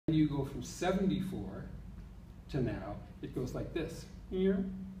go from 74 to now, it goes like this, here,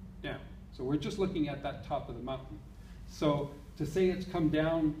 down. So we're just looking at that top of the mountain. So to say it's come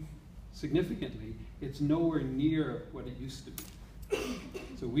down significantly, it's nowhere near what it used to be.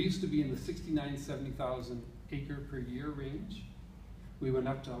 So we used to be in the 69, 70,000 acre per year range. We went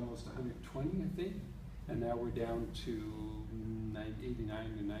up to almost 120, I think, and now we're down to 89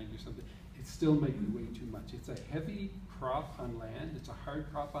 or 90 or something. It still might be way too much. It's a heavy crop on land. It's a hard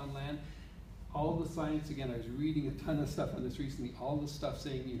crop on land. All the science, again, I was reading a ton of stuff on this recently, all the stuff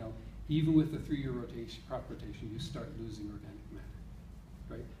saying, you know, even with the 3-year rotation, crop rotation, you start losing organic matter,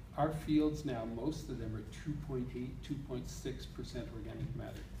 right? Our fields now, most of them are 2.8, 2.6% organic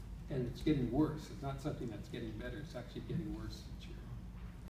matter. And it's getting worse. It's not something that's getting better. It's actually getting worse each year.